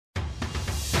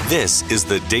This is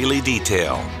the Daily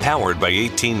Detail, powered by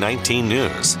 1819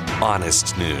 News.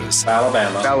 Honest news.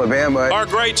 Alabama. Our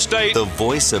great state. The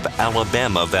voice of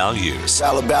Alabama values.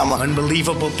 Alabama.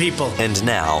 Unbelievable people. And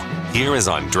now, here is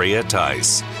Andrea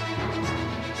Tice.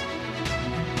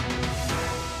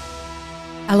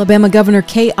 Alabama Governor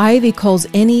Ivey calls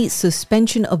any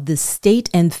suspension of the state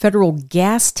and federal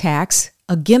gas tax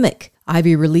a gimmick.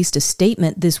 Ivey released a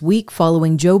statement this week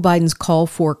following Joe Biden's call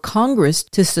for Congress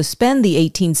to suspend the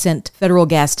 18-cent federal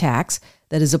gas tax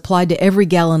that is applied to every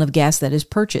gallon of gas that is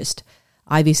purchased.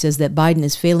 Ivey says that Biden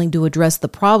is failing to address the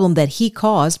problem that he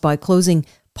caused by closing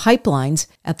pipelines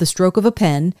at the stroke of a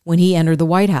pen when he entered the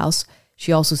White House.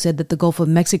 She also said that the Gulf of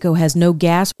Mexico has no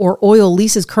gas or oil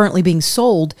leases currently being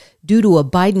sold due to a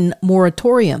Biden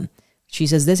moratorium. She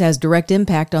says this has direct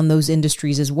impact on those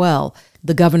industries as well.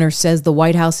 The governor says the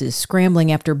White House is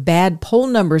scrambling after bad poll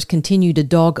numbers continue to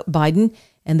dog Biden,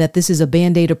 and that this is a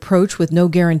Band-Aid approach with no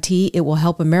guarantee it will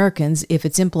help Americans if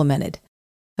it's implemented.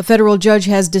 A federal judge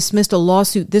has dismissed a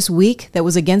lawsuit this week that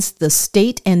was against the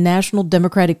state and National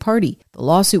Democratic Party. The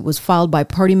lawsuit was filed by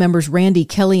party members Randy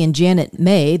Kelly and Janet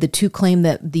May. The two claim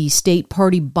that the state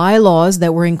party bylaws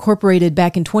that were incorporated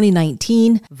back in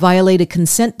 2019 violate a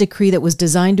consent decree that was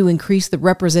designed to increase the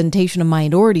representation of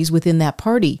minorities within that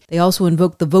party. They also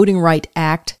invoked the Voting Rights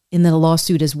Act in the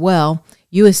lawsuit as well.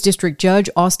 U.S. District Judge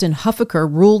Austin Huffaker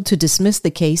ruled to dismiss the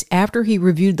case after he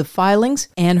reviewed the filings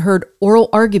and heard oral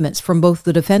arguments from both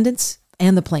the defendants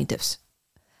and the plaintiffs.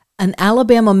 An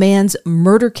Alabama man's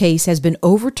murder case has been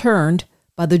overturned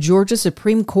by the Georgia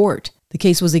Supreme Court. The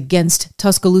case was against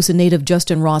Tuscaloosa native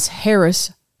Justin Ross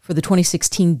Harris for the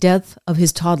 2016 death of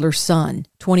his toddler son.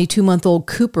 22-month-old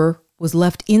Cooper was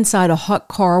left inside a hot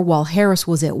car while Harris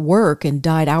was at work and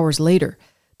died hours later.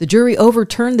 The jury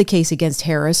overturned the case against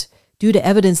Harris due to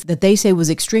evidence that they say was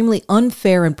extremely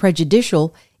unfair and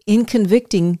prejudicial in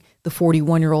convicting the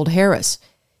 41-year-old Harris.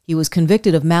 He was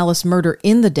convicted of malice murder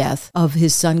in the death of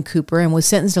his son Cooper and was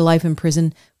sentenced to life in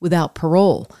prison without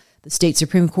parole. The state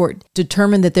Supreme Court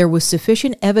determined that there was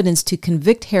sufficient evidence to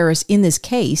convict Harris in this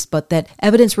case, but that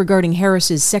evidence regarding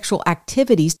Harris's sexual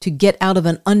activities to get out of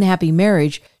an unhappy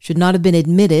marriage should not have been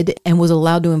admitted and was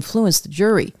allowed to influence the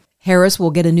jury. Harris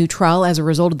will get a new trial as a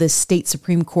result of this state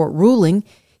Supreme Court ruling.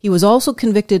 He was also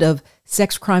convicted of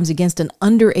sex crimes against an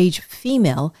underage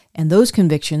female, and those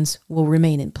convictions will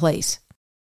remain in place.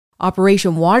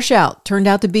 Operation Washout turned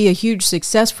out to be a huge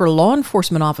success for law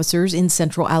enforcement officers in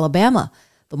central Alabama.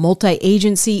 The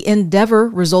multi-agency endeavor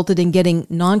resulted in getting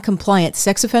non-compliant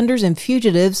sex offenders and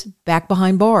fugitives back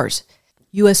behind bars.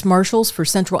 US Marshals for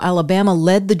Central Alabama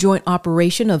led the joint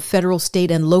operation of federal,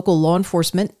 state, and local law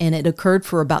enforcement, and it occurred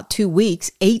for about 2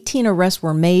 weeks. 18 arrests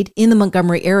were made in the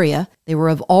Montgomery area. They were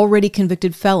of already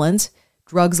convicted felons.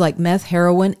 Drugs like meth,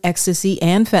 heroin, ecstasy,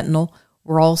 and fentanyl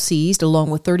were all seized, along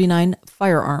with 39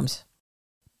 firearms.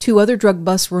 2 other drug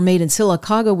busts were made in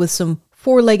Sylacauga with some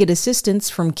four-legged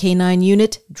assistance from K-9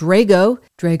 unit Drago.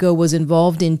 Drago was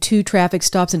involved in 2 traffic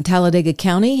stops in Talladega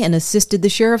County and assisted the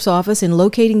sheriff's office in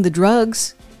locating the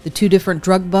drugs. The 2 different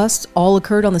drug busts all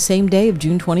occurred on the same day of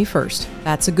June 21st.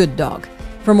 That's a good dog.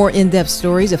 For more in-depth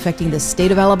stories affecting the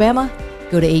state of Alabama,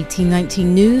 go to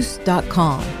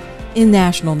 1819news.com. In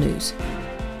national news,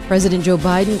 President Joe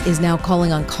Biden is now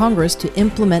calling on Congress to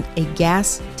implement a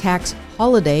gas tax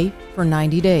holiday for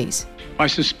 90 days. By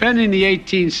suspending the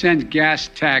 18-cent gas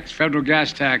tax, federal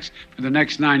gas tax, for the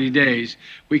next 90 days,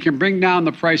 we can bring down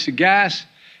the price of gas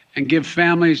and give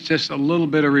families just a little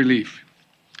bit of relief.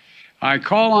 I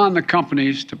call on the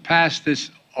companies to pass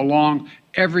this along,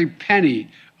 every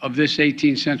penny of this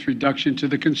 18-cent reduction, to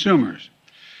the consumers.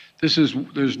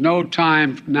 There's no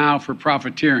time now for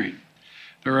profiteering.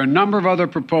 There are a number of other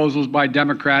proposals by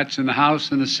Democrats in the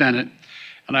House and the Senate,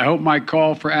 and I hope my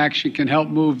call for action can help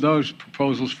move those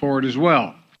proposals forward as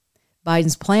well.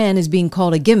 Biden's plan is being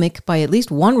called a gimmick by at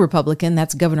least one Republican,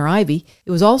 that's Governor Ivey.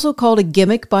 It was also called a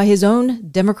gimmick by his own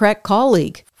Democrat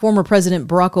colleague. Former President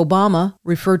Barack Obama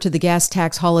referred to the gas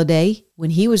tax holiday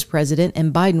when he was president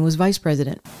and Biden was vice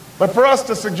president. But for us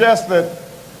to suggest that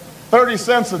 30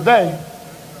 cents a day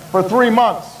for 3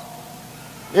 months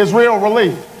is real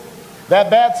relief,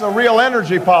 that's a real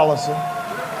energy policy,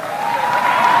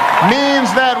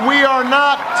 means that we are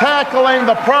not tackling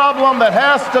the problem that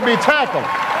has to be tackled.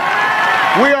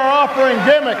 We are offering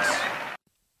gimmicks.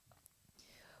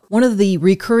 One of the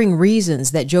recurring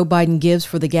reasons that Joe Biden gives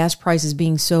for the gas prices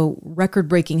being so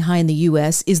record-breaking high in the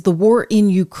U.S. is the war in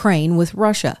Ukraine with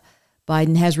Russia.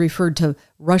 Biden has referred to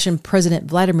Russian President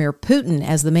Vladimir Putin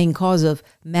as the main cause of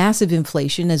massive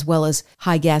inflation as well as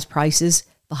high gas prices,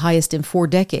 the highest in 4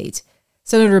 decades.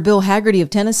 Senator Bill Hagerty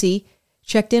of Tennessee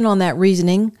checked in on that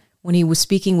reasoning when he was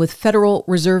speaking with Federal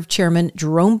Reserve Chairman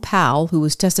Jerome Powell, who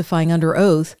was testifying under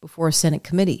oath before a Senate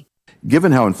committee.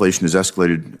 Given how inflation has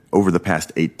escalated over the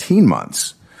past 18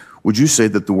 months, would you say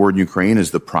that the war in Ukraine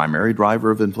is the primary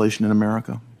driver of inflation in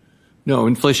America? No,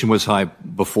 inflation was high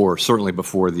before, certainly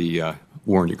before the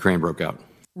war in Ukraine broke out.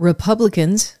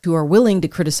 Republicans who are willing to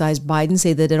criticize Biden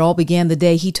say that it all began the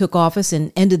day he took office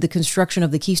and ended the construction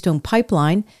of the Keystone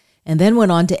Pipeline, and then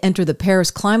went on to enter the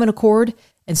Paris Climate Accord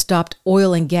and stopped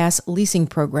oil and gas leasing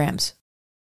programs.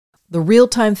 The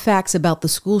real-time facts about the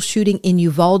school shooting in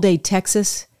Uvalde,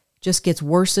 Texas, just gets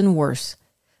worse and worse.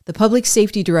 The public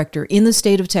safety director in the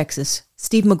state of Texas,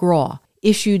 Steve McGraw,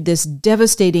 issued this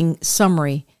devastating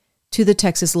summary to the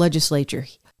Texas legislature.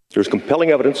 There's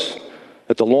compelling evidence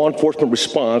that the law enforcement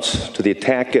response to the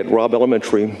attack at Robb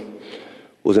Elementary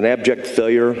was an abject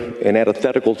failure and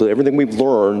antithetical to everything we've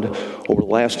learned over the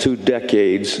last 2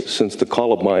 decades since the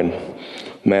Columbine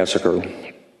massacre.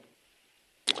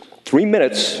 3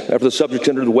 minutes after the subject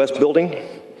entered the West Building,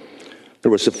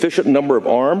 there was a sufficient number of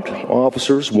armed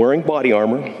officers wearing body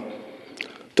armor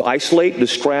to isolate,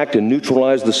 distract, and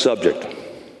neutralize the subject.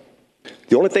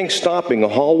 The only thing stopping a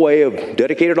hallway of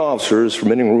dedicated officers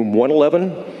from entering room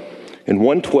 111 and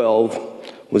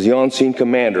 112 was the on-scene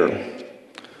commander,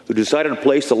 who decided to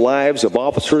place the lives of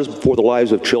officers before the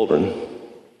lives of children.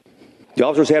 The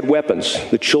officers had weapons,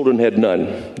 the children had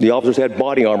none. The officers had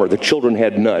body armor, the children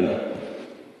had none.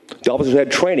 The officers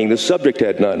had training, the subject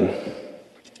had none.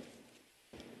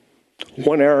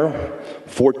 1 hour,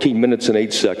 14 minutes, and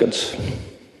 8 seconds.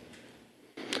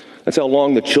 That's how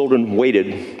long the children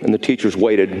waited and the teachers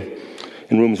waited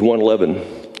in rooms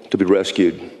 111 to be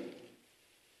rescued.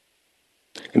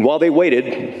 And while they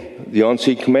waited, the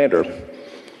on-scene commander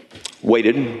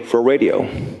waited for a radio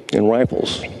and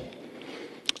rifles.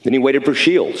 Then he waited for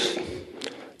shields.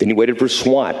 Then he waited for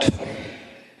SWAT.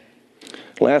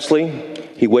 Lastly,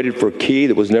 he waited for a key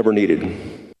that was never needed.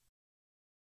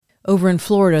 Over in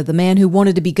Florida, the man who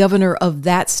wanted to be governor of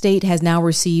that state has now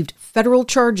received federal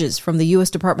charges from the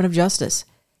U.S. Department of Justice.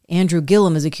 Andrew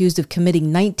Gillum is accused of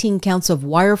committing 19 counts of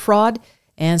wire fraud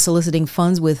and soliciting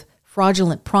funds with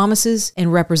fraudulent promises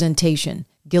and representation.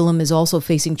 Gillum is also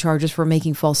facing charges for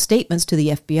making false statements to the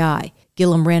FBI.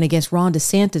 Gillum ran against Ron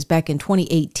DeSantis back in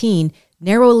 2018,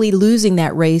 narrowly losing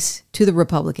that race to the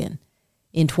Republican.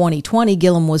 In 2020,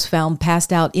 Gillum was found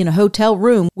passed out in a hotel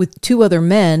room with 2 other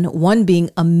men, one being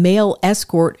a male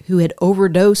escort who had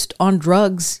overdosed on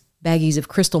drugs. Baggies of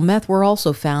crystal meth were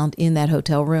also found in that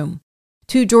hotel room.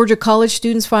 2 Georgia college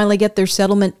students finally get their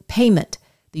settlement payment.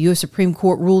 The U.S. Supreme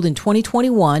Court ruled in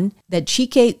 2021 that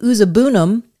Chike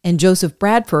Uzabunam and Joseph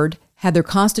Bradford had their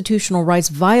constitutional rights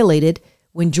violated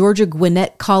when Georgia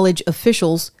Gwinnett College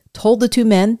officials told the 2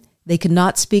 men they could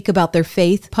not speak about their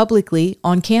faith publicly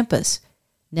on campus.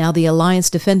 Now the Alliance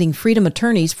Defending Freedom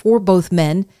attorneys for both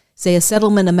men say a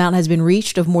settlement amount has been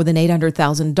reached of more than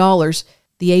 $800,000.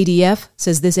 The ADF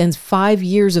says this ends 5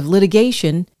 years of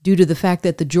litigation due to the fact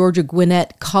that the Georgia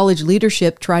Gwinnett College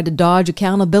leadership tried to dodge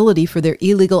accountability for their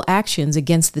illegal actions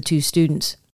against the 2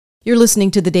 students. You're listening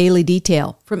to The Daily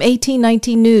Detail from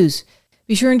 1819 News.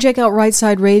 Be sure and check out Right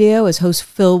Side Radio as host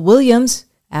Phil Williams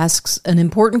asks an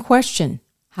important question.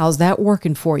 How's that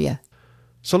working for you?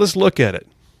 So let's look at it.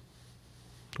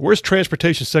 Where's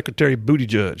Transportation Secretary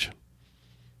Buttigieg?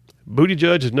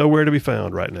 Buttigieg is nowhere to be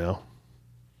found right now.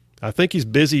 I think he's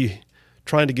busy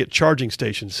trying to get charging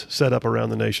stations set up around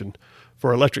the nation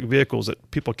for electric vehicles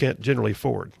that people can't generally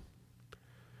afford.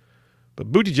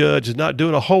 But Buttigieg is not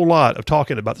doing a whole lot of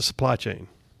talking about the supply chain.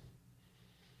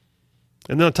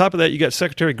 And then on top of that, you got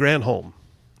Secretary Granholm,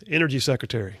 Energy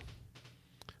Secretary,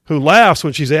 who laughs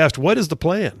when she's asked, what is the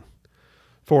plan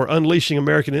for unleashing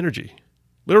American energy?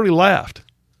 Literally laughed.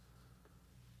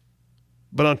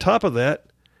 But on top of that,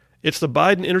 it's the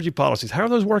Biden energy policies. How are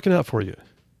those working out for you?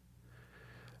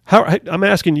 I'm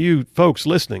asking you folks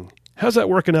listening, how's that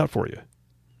working out for you?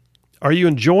 Are you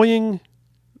enjoying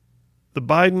the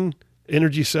Biden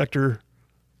energy sector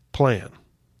plan?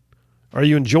 Are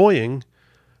you enjoying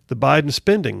the Biden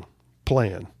spending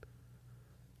plan?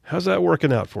 How's that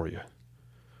working out for you?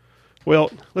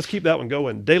 Well, let's keep that one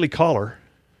going. Daily Caller,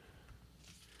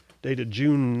 dated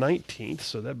June 19th,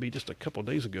 so that'd be just a couple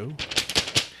days ago.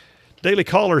 Daily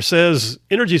Caller says,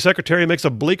 Energy Secretary makes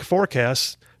a bleak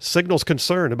forecast, signals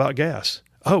concern about gas.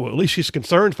 Oh, well, at least she's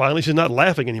concerned finally. She's not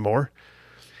laughing anymore.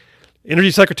 Energy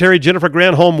Secretary Jennifer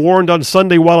Granholm warned on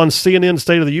Sunday while on CNN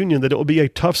State of the Union that it will be a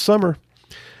tough summer,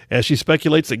 as she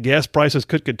speculates that gas prices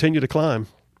could continue to climb.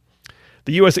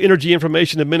 The U.S. Energy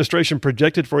Information Administration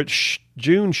projected for its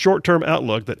June short-term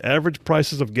outlook that average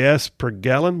prices of gas per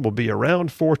gallon will be around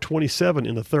 $4.27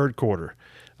 in the third quarter.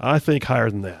 I think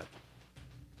higher than that.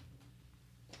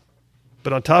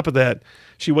 But on top of that,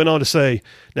 she went on to say,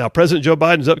 now, President Joe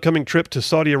Biden's upcoming trip to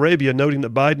Saudi Arabia, noting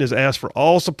that Biden has asked for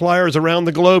all suppliers around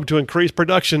the globe to increase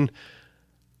production,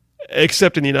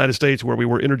 except in the United States, where we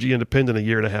were energy independent a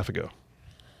year and a half ago.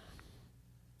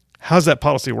 How's that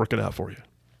policy working out for you?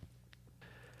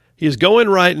 He is going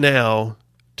right now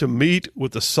to meet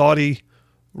with the Saudi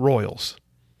royals,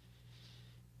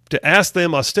 to ask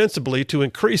them ostensibly to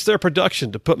increase their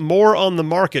production, to put more on the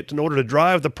market in order to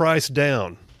drive the price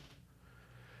down.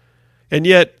 And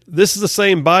yet, this is the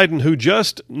same Biden who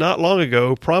just not long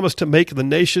ago promised to make the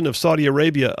nation of Saudi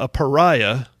Arabia a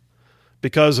pariah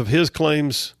because of his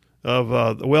claims of,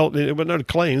 not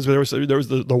claims, but there was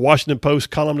the Washington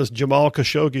Post columnist Jamal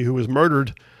Khashoggi who was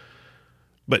murdered.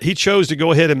 But he chose to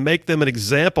go ahead and make them an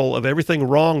example of everything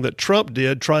wrong that Trump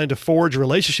did trying to forge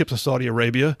relationships with Saudi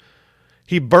Arabia.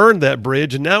 He burned that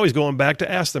bridge, and now he's going back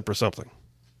to ask them for something.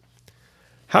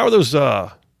 How are those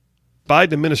Biden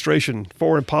administration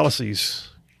foreign policies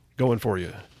going for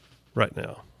you right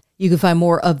now? You can find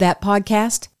more of that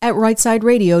podcast at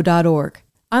rightsideradio.org.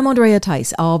 I'm Andrea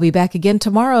Tice. I'll be back again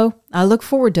tomorrow. I look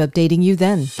forward to updating you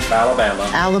then.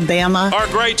 Alabama. Our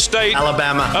great state.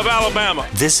 Alabama. Of Alabama.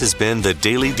 This has been The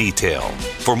Daily Detail.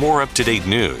 For more up-to-date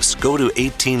news, go to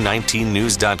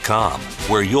 1819news.com,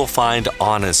 where you'll find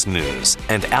honest news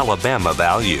and Alabama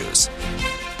values.